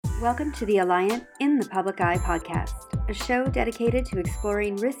Welcome to the Alliant in the Public Eye podcast, a show dedicated to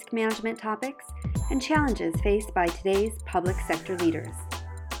exploring risk management topics and challenges faced by today's public sector leaders.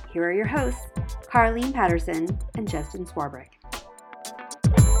 Here are your hosts, Carleen Patterson and Justin Swarbrick.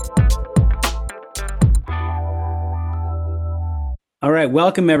 All right,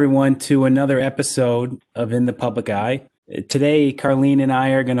 welcome everyone to another episode of In the Public Eye. Today, Carleen and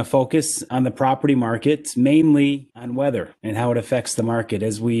I are going to focus on the property markets, mainly on weather and how it affects the market.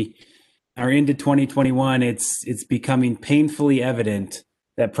 As we are into 2021, it's becoming painfully evident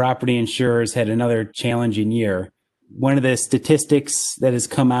that property insurers had another challenging year. One of the statistics that has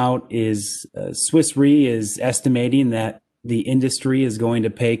come out is Swiss Re is estimating that the industry is going to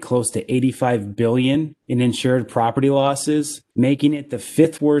pay close to $85 billion in insured property losses, making it the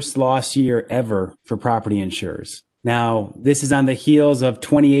fifth worst loss year ever for property insurers. Now, this is on the heels of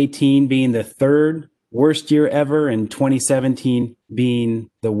 2018 being the third worst year ever and 2017 being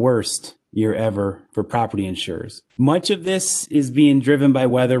the worst year ever for property insurers. Much of this is being driven by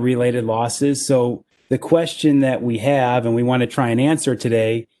weather-related losses. So the question that we have and we want to try and answer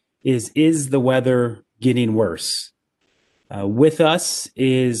today is the weather getting worse? With us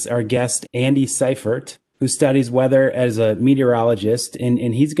is our guest, Andy Seifert, who studies weather as a meteorologist, and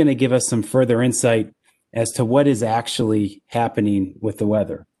he's going to give us some further insight as to what is actually happening with the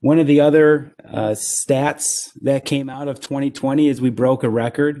weather. One of the other stats that came out of 2020 is we broke a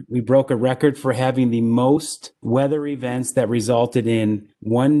record. We broke a record for having the most weather events that resulted in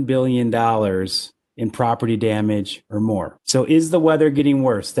 $1 billion in property damage or more. So is the weather getting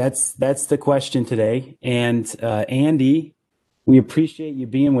worse? That's the question today. And Andy, we appreciate you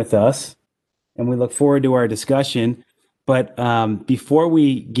being with us, and we look forward to our discussion. But before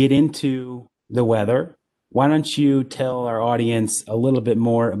we get into the weather, why don't you tell our audience a little bit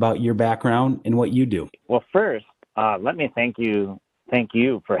more about your background and what you do? Well, first, let me thank you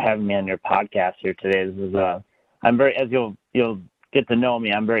for having me on your podcast here today. This is as you'll get to know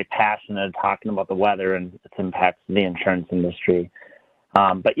me, I'm very passionate talking about the weather and its impacts to the insurance industry.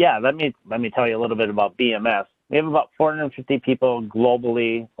 But yeah, let me tell you a little bit about BMS. We have about 450 people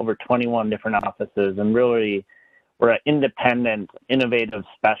globally, over 21 different offices, and really we're an independent, innovative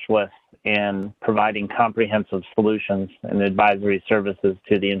specialist in providing comprehensive solutions and advisory services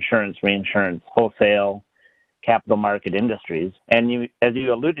to the insurance, reinsurance, wholesale, capital market industries. And as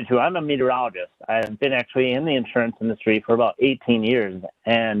you alluded to, I'm a meteorologist. I've been actually in the insurance industry for about 18 years.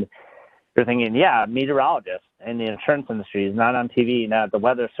 And you're thinking, yeah, meteorologist in the insurance industry is not on TV, not the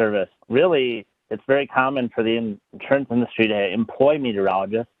weather service. Really, it's very common for the insurance industry to employ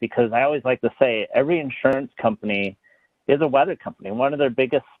meteorologists because I always like to say every insurance company is a weather company. One of their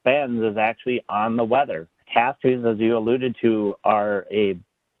biggest spends is actually on the weather. Catastrophes, as you alluded to, are a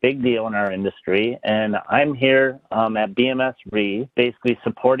big deal in our industry. And I'm here at BMS Re, basically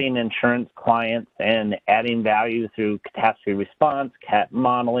supporting insurance clients and adding value through catastrophe response, CAT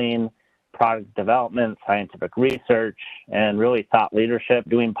modeling, product development, scientific research, and really thought leadership,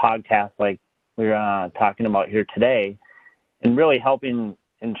 doing podcasts like we're talking about here today, and really helping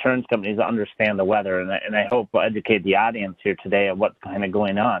insurance companies understand the weather. And I hope we'll educate the audience here today of what's kind of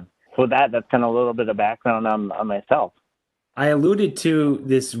going on. So with that's kind of a little bit of background on myself. I alluded to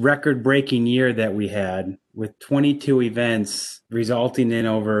this record-breaking year that we had with 22 events resulting in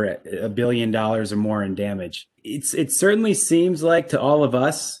over $1 billion or more in damage. It certainly seems like to all of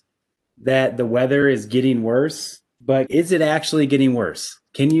us that the weather is getting worse, but is it actually getting worse?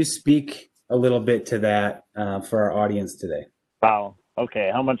 Can you speak a little bit to that for our audience today? Wow.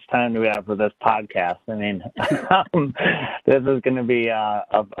 Okay. How much time do we have for this podcast? I mean, this is going to be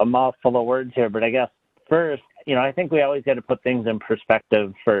a mouthful of words here, but I guess first, I think we always got to put things in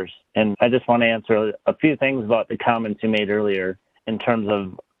perspective first. And I just want to answer a few things about the comments you made earlier in terms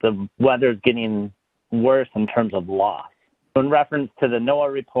of the weather's getting worse in terms of loss. In reference to the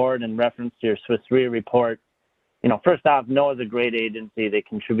NOAA report and reference to your Swiss Re report, first off, NOAA is a great agency. They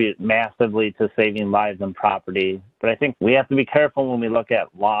contribute massively to saving lives and property. But I think we have to be careful when we look at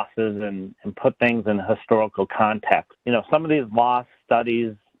losses and put things in historical context. Some of these loss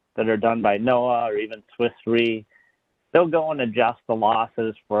studies that are done by NOAA or even Swiss Re, they'll go and adjust the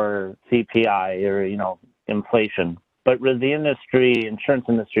losses for CPI or, inflation. But what the insurance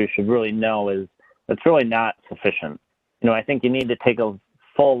industry should really know is it's really not sufficient. I think you need to take a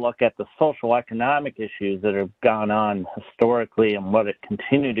full look at the social economic issues that have gone on historically and what it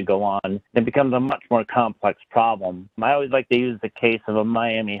continued to go on. It becomes a much more complex problem. I always like to use the case of a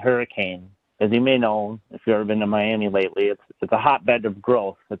Miami hurricane. As you may know, if you've ever been to Miami lately, it's a hotbed of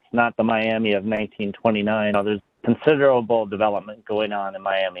growth. It's not the Miami of 1929. There's considerable development going on in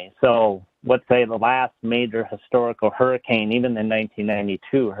Miami. So let's say the last major historical hurricane, even in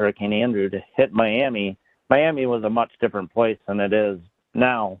 1992, Hurricane Andrew, to hit Miami, Miami was a much different place than it is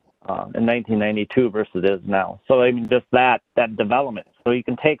now in 1992 versus it is now. So I mean, just that development. So you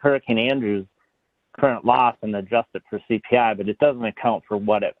can take Hurricane Andrew's current loss and adjust it for CPI, but it doesn't account for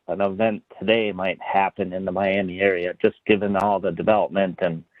what an event today might happen in the Miami area, just given all the development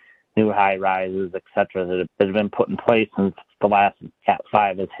and new high rises, et cetera, that have been put in place since the last Cat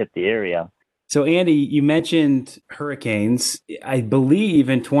 5 has hit the area. So, Andy, you mentioned hurricanes. I believe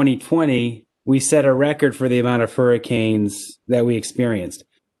in 2020, we set a record for the amount of hurricanes that we experienced.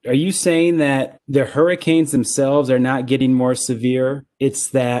 Are you saying that the hurricanes themselves are not getting more severe?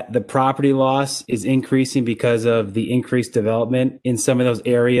 It's that the property loss is increasing because of the increased development in some of those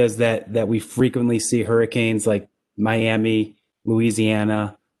areas that we frequently see hurricanes, like Miami,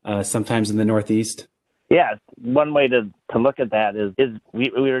 Louisiana, sometimes in the Northeast? Yeah, one way to look at that is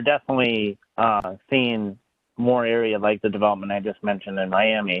we are definitely seeing more area like the development I just mentioned in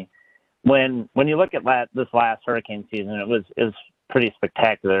Miami. When you look at this last hurricane season, it was pretty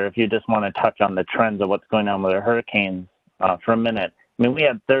spectacular. If you just want to touch on the trends of what's going on with the hurricanes for a minute. I mean, we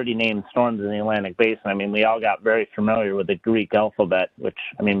had 30 named storms in the Atlantic Basin. I mean, we all got very familiar with the Greek alphabet, which,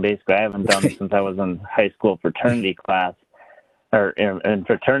 I mean, basically I haven't done since I was in high school fraternity class or in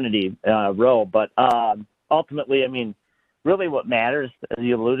fraternity row. But ultimately, I mean, really what matters, as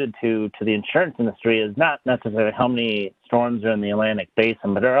you alluded to the insurance industry, is not necessarily how many storms are in the Atlantic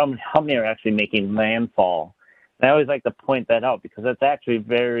Basin, but how many are actually making landfall. And I always like to point that out because that's actually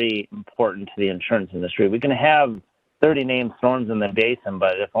very important to the insurance industry. We can have 30 named storms in the basin,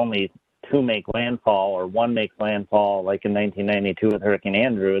 but if only 2 make landfall or 1 makes landfall, like in 1992 with Hurricane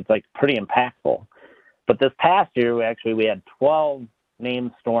Andrew, it's like pretty impactful. But this past year, we had 12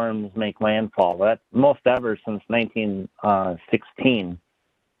 named storms make landfall. That's most ever since 1916.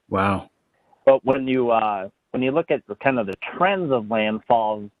 Wow. But when you look at kind of the trends of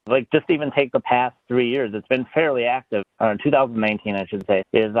landfalls, like just even take the past 3 years, it's been fairly active. 2019, I should say,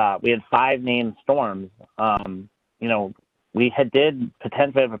 is we had 5 named storms. We did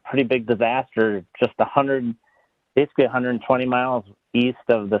potentially have a pretty big disaster just 120 miles east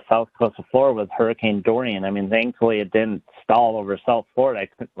of the south coast of Florida with Hurricane Dorian. I mean, thankfully it didn't stall over South Florida.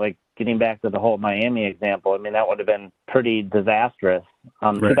 Like getting back to the whole Miami example, I mean, that would have been pretty disastrous.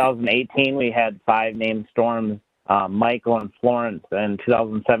 Right. 2018, we had 5 named storms, Michael and Florence. In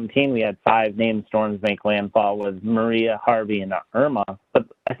 2017, we had 5 named storms make landfall with Maria, Harvey, and Irma. But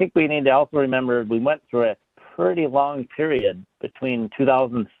I think we need to also remember we went through a pretty long period between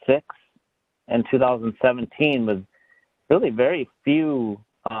 2006 and 2017 with really very few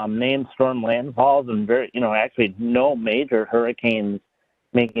named storm landfalls and actually no major hurricanes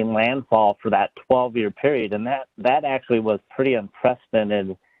making landfall for that 12-year period. And that actually was pretty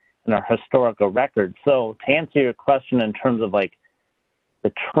unprecedented in our historical record. So to answer your question in terms of like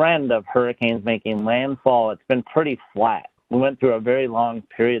the trend of hurricanes making landfall, it's been pretty flat. We went through a very long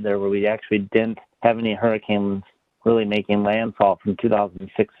period there where we actually didn't have any hurricanes really making landfall from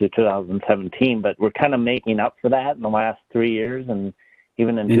 2006 to 2017, but we're kind of making up for that in the last 3 years, and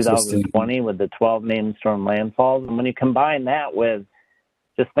even in 2020 with the 12 named storm landfalls. And when you combine that with,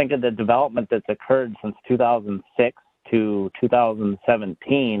 just think of the development that's occurred since 2006 to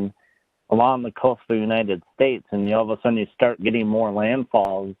 2017 along the coastal United States, and all of a sudden you start getting more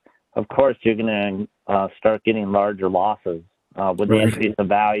landfalls, of course you're going to start getting larger losses with the increase of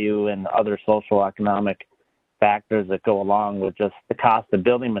value and other social economic factors that go along with just the cost of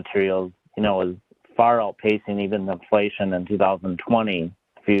building materials, is far outpacing even the inflation in 2020.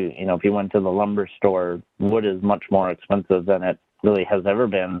 If you went to the lumber store, wood is much more expensive than it really has ever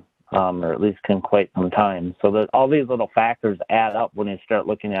been, or at least in quite some time. So that all these little factors add up when you start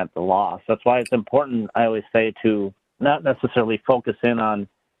looking at the loss. That's why it's important, I always say, to not necessarily focus in on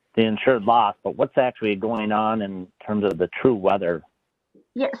the insured loss, but what's actually going on in terms of the true weather.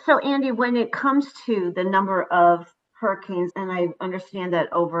 Yeah. So, Andy, when it comes to the number of hurricanes, and I understand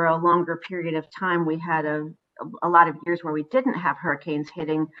that over a longer period of time, we had a lot of years where we didn't have hurricanes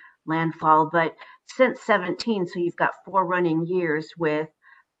hitting landfall, but since 17, so you've got 4 running years with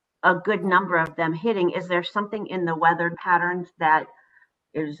a good number of them hitting. Is there something in the weather patterns that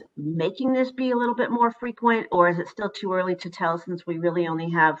is making this be a little bit more frequent, or is it still too early to tell since we really only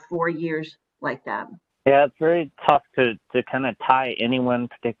have 4 years like that? Yeah, it's very tough to kind of tie any one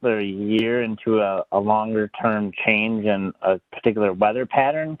particular year into a longer-term change in a particular weather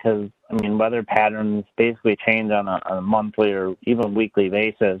pattern because, weather patterns basically change on a monthly or even weekly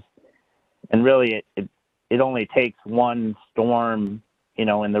basis. And really, it only takes one storm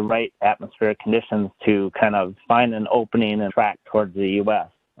in the right atmospheric conditions to kind of find an opening and track towards the U.S.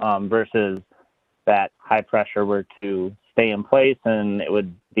 Versus that high pressure were to stay in place and it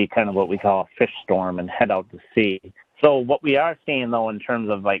would be kind of what we call a fish storm and head out to sea. So what we are seeing, though, in terms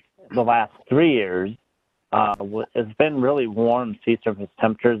of like the last 3 years, it's been really warm sea surface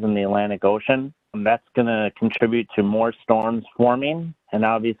temperatures in the Atlantic Ocean. And that's going to contribute to more storms forming. And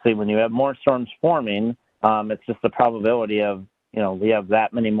obviously, when you have more storms forming, it's just the probability of, we have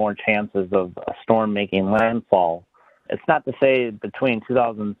that many more chances of a storm making landfall. It's not to say between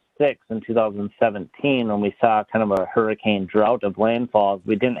 2006 and 2017, when we saw kind of a hurricane drought of landfalls,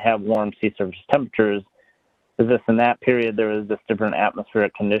 we didn't have warm sea surface temperatures. Because in that period, there was just different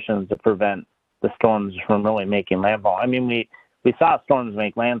atmospheric conditions to prevent the storms from really making landfall. I mean, we saw storms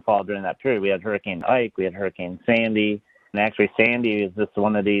make landfall during that period. We had Hurricane Ike, we had Hurricane Sandy, and actually Sandy is just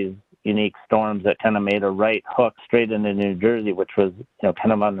one of these unique storms that kind of made a right hook straight into New Jersey, which was,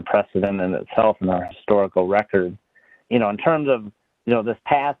 kind of unprecedented in itself in our historical record. In terms of, this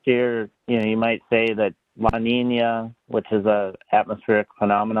past year, you might say that La Nina, which is a atmospheric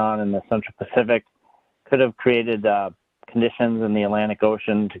phenomenon in the Central Pacific, could have created conditions in the Atlantic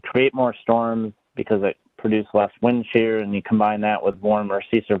Ocean to create more storms because it produced less wind shear, and you combine that with warmer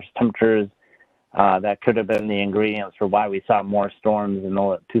sea surface temperatures, that could have been the ingredients for why we saw more storms in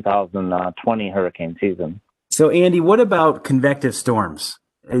the 2020 hurricane season. So, Andy, what about convective storms?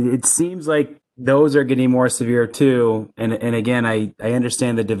 It seems like those are getting more severe too. And again, I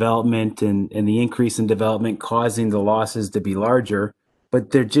understand the development and the increase in development causing the losses to be larger,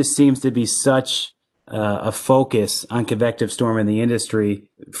 but there just seems to be such a focus on convective storm in the industry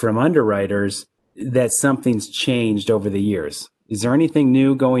from underwriters that something's changed over the years. Is there anything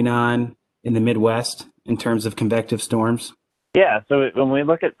new going on in the Midwest in terms of convective storms? Yeah, so when we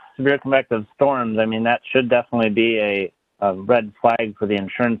look at severe convective storms, I mean, that should definitely be a red flag for the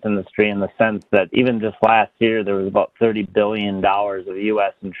insurance industry in the sense that even just last year, there was about $30 billion of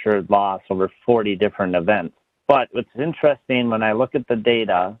U.S. insured loss over 40 different events. But what's interesting when I look at the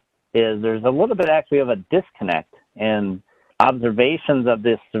data is there's a little bit actually of a disconnect in observations of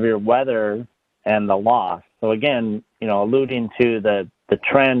this severe weather and the loss. So again, alluding to the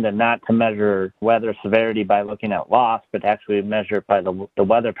trend and not to measure weather severity by looking at loss, but actually measure it by the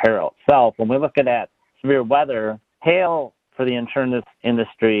weather peril itself. When we look at severe weather, hail for the insurance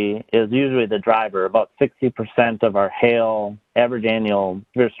industry is usually the driver. About 60% of our hail, average annual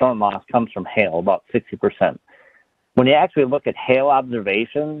severe storm loss comes from hail, about 60%. When you actually look at hail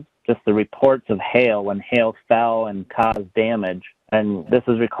observations, just the reports of hail when hail fell and caused damage, and this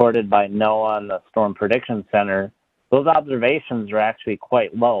is recorded by NOAA and the Storm Prediction Center, those observations are actually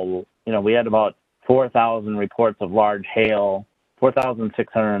quite low. We had about 4,000 reports of large hail,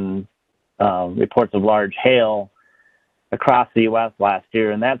 4,600 reports of large hail across the U.S. last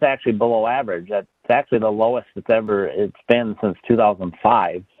year, and that's actually below average. That's actually the lowest it's been since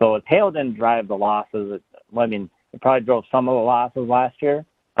 2005. So if hail didn't drive the losses, it probably drove some of the losses last year.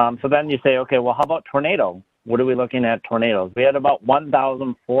 So then you say, okay, well, how about tornado? What are we looking at tornadoes? We had about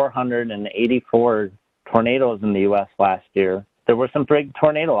 1,484 tornadoes in the U.S. last year. There were some big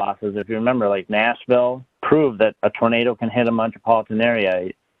tornado losses. If you remember, like Nashville proved that a tornado can hit a metropolitan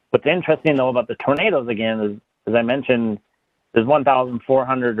area. What's interesting, though, about the tornadoes, again, is, as I mentioned, there's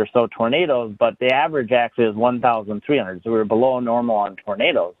 1,400 or so tornadoes, but the average actually is 1,300. So we were below normal on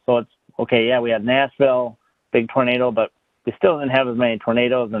tornadoes. So it's, okay, yeah, we had Nashville, big tornado, but we still didn't have as many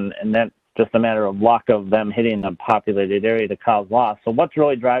tornadoes, and that's just a matter of luck of them hitting a populated area to cause loss. So what's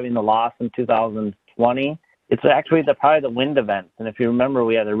really driving the loss in 2020? It's actually probably the wind events. And if you remember,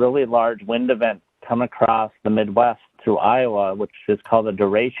 we had a really large wind event come across the Midwest through Iowa, which is called the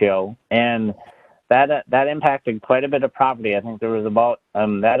derecho, and that impacted quite a bit of property. I think there was about,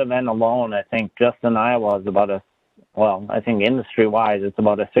 that event alone, I think just in Iowa is about I think industry-wise, it's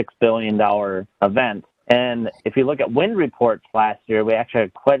about a $6 billion event. And if you look at wind reports last year, we actually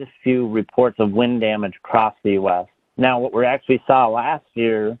had quite a few reports of wind damage across the U.S. Now, what we actually saw last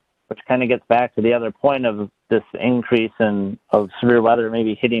year, which kind of gets back to the other point of this increase of severe weather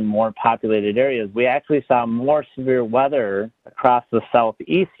maybe hitting more populated areas, we actually saw more severe weather across the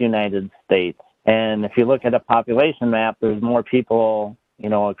southeast United States. And if you look at a population map, there's more people,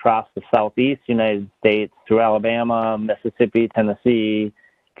 across the southeast United States through Alabama, Mississippi, Tennessee,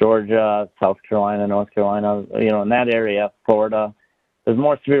 Georgia, South Carolina, North Carolina, in that area, Florida. There's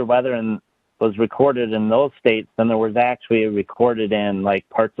more severe weather and was recorded in those states than there was actually recorded in like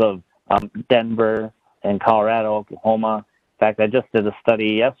parts of Denver and Colorado, Oklahoma. In fact, I just did a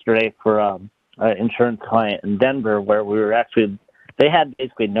study yesterday for an insurance client in Denver where we were actually they had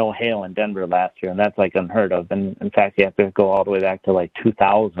basically no hail in Denver last year, and that's like unheard of. And in fact, you have to go all the way back to like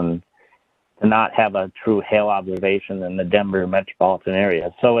 2000 to not have a true hail observation in the Denver metropolitan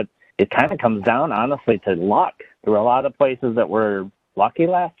area. So it kind of comes down, honestly, to luck. There were a lot of places that were lucky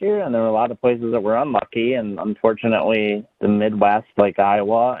last year, and there were a lot of places that were unlucky. And unfortunately, the Midwest, like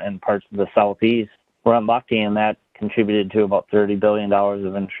Iowa and parts of the Southeast, were unlucky, and that contributed to about $30 billion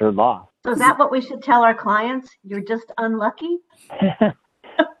of insured loss. So is that what we should tell our clients? You're just unlucky?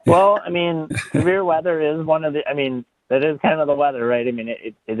 Well, I mean, severe weather is one of the, I mean, that is kind of the weather, right? I mean,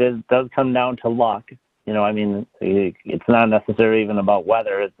 does come down to luck. You know, I mean, it's not necessarily even about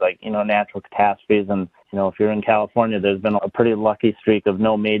weather. It's like, you know, natural catastrophes. And, you know, if you're in California, there's been a pretty lucky streak of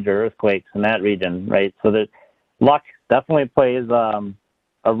no major earthquakes in that region, right? So that luck definitely plays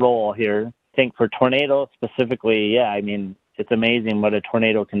a role here. I think for tornadoes specifically, yeah, I mean, it's amazing what a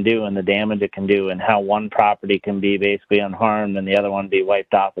tornado can do and the damage it can do and how one property can be basically unharmed and the other one be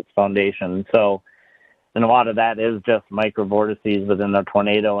wiped off its foundation. So, and a lot of that is just microvortices within the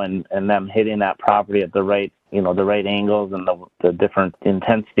tornado and them hitting that property at the right, you know, the right angles and the different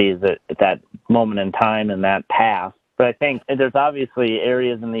intensities at that moment in time and that path. But I think there's obviously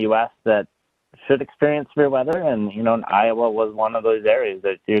areas in the U.S. that should experience severe weather. And, you know, Iowa was one of those areas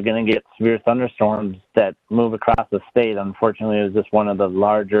that you're going to get severe thunderstorms that move across the state. Unfortunately, it was just one of the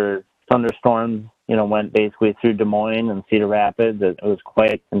larger thunderstorms, you know, went basically through Des Moines and Cedar Rapids. It was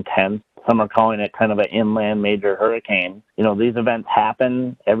quite intense. Some are calling it kind of an inland major hurricane. You know, these events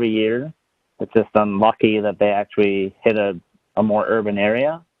happen every year. It's just unlucky that they actually hit a more urban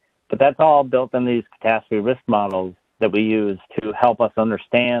area. But that's all built in these catastrophe risk models that we use to help us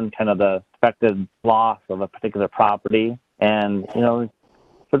understand kind of the expected loss of a particular property. And, you know,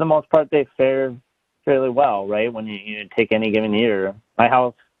 for the most part, they fare fairly well, right? When you take any given year. My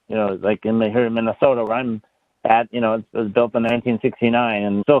house, you know, like here in Minnesota where I'm at, you know, it was built in 1969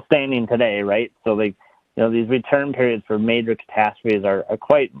 and still standing today, right? So, like, you know, these return periods for major catastrophes are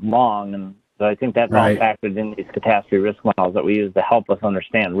quite long. And so I think that's all factored in these catastrophe risk models that we use to help us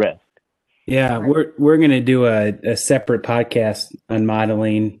understand risk. Yeah, we're going to do a separate podcast on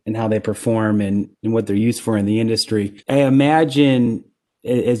modeling and how they perform and what they're used for in the industry. I imagine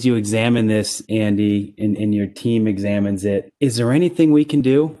as you examine this, Andy, and your team examines it, is there anything we can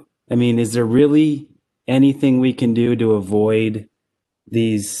do? I mean, is there really anything we can do to avoid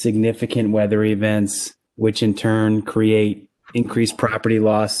these significant weather events, which in turn create increased property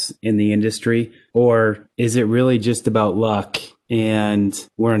loss in the industry? Or is it really just about luck? And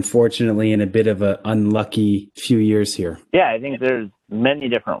we're unfortunately in a bit of an unlucky few years here. Yeah, I think there's many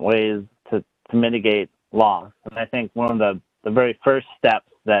different ways to mitigate loss. And I think one of the very first steps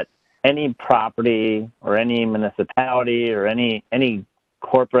that any property or any municipality or any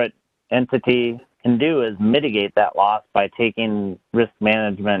corporate entity can do is mitigate that loss by taking risk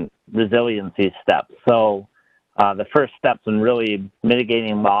management resiliency steps. So the first steps in really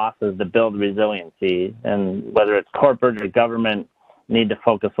mitigating loss is to build resiliency. And whether it's corporate or government, need to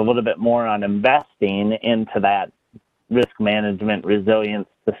focus a little bit more on investing into that risk management, resilience,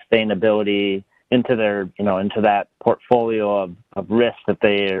 sustainability, into their, you know, into that portfolio of risk that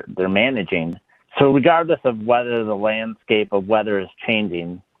they're managing. So regardless of whether the landscape of weather is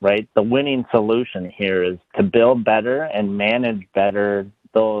changing, right, the winning solution here is to build better and manage better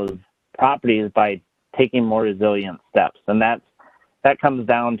those properties by taking more resilient steps. And that comes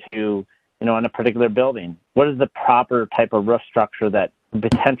down to, you know, in a particular building, what is the proper type of roof structure that could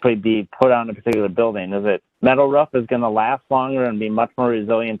potentially be put on a particular building? Is it metal roof is going to last longer and be much more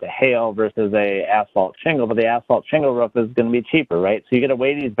resilient to hail versus a asphalt shingle, but the asphalt shingle roof is going to be cheaper, right? So you got to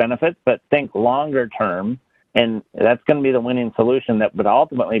weigh these benefits, but think longer term, and that's going to be the winning solution that would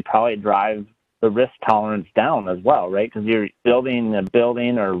ultimately probably drive the risk tolerance down as well, right? Because you're building a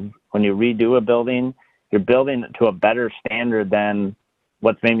building, or when you redo a building, you're building it to a better standard than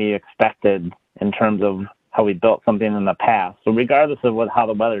what's maybe expected in terms of how we built something in the past. So regardless of how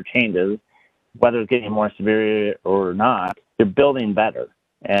the weather changes, whether it's getting more severe or not, you're building better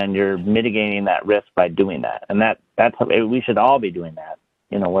and you're mitigating that risk by doing that. And that's how we should all be doing that,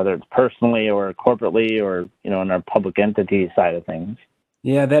 you know, whether it's personally or corporately or, you know, in our public entity side of things.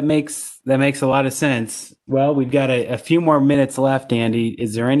 Yeah, that makes a lot of sense. Well, we've got a few more minutes left, Andy.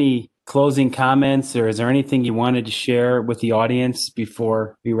 Is there any closing comments, or is there anything you wanted to share with the audience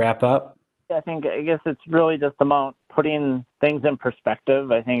before we wrap up? I guess it's really just about putting things in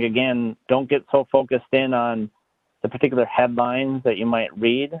perspective. I think, again, don't get so focused in on the particular headlines that you might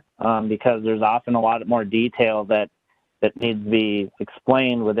read, because there's often a lot more detail that needs to be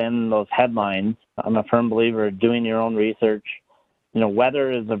explained within those headlines. I'm a firm believer of doing your own research,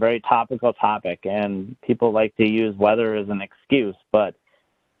 weather is a very topical topic, and people like to use weather as an excuse. But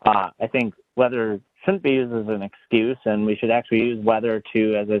I think weather shouldn't be used as an excuse, and we should actually use weather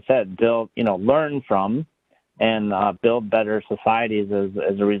to, as I said, build, learn from and build better societies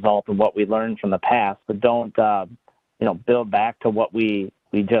as a result of what we learned from the past. But don't, build back to what we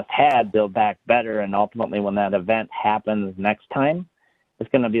just had, build back better, and ultimately when that event happens next time, it's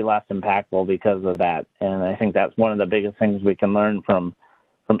going to be less impactful because of that. And I think that's one of the biggest things we can learn from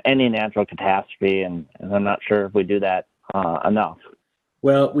any natural catastrophe, and I'm not sure if we do that enough.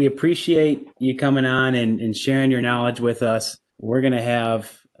 Well, we appreciate you coming on and sharing your knowledge with us. We're going to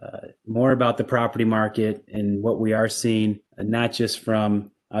have more about the property market and what we are seeing, not just from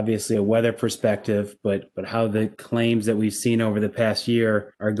obviously a weather perspective, but how the claims that we've seen over the past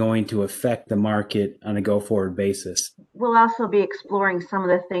year are going to affect the market on a go-forward basis. We'll also be exploring some of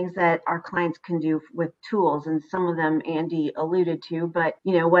the things that our clients can do with tools, and some of them Andy alluded to, but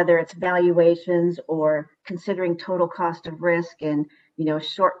whether it's valuations or considering total cost of risk and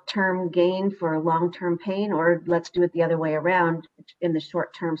short-term gain for long-term pain, or let's do it the other way around. In the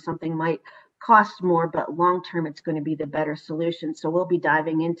short term, something might cost more, but long-term, it's going to be the better solution. So we'll be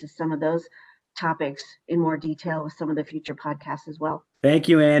diving into some of those topics in more detail with some of the future podcasts as well. Thank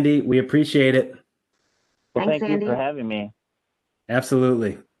you, Andy. We appreciate it. Well, Thanks, thank Andy. you for having me.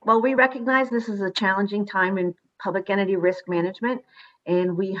 Absolutely. Well, we recognize this is a challenging time in public entity risk management,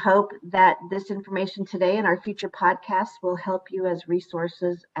 and we hope that this information today and our future podcasts will help you as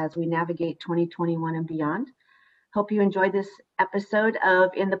resources as we navigate 2021 and beyond. Hope you enjoyed this episode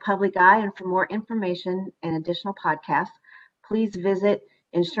of In the Public Eye, and for more information and additional podcasts, please visit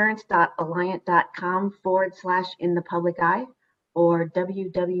insurance.alliant.com/in the public eye or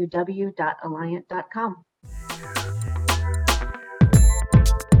www.alliant.com.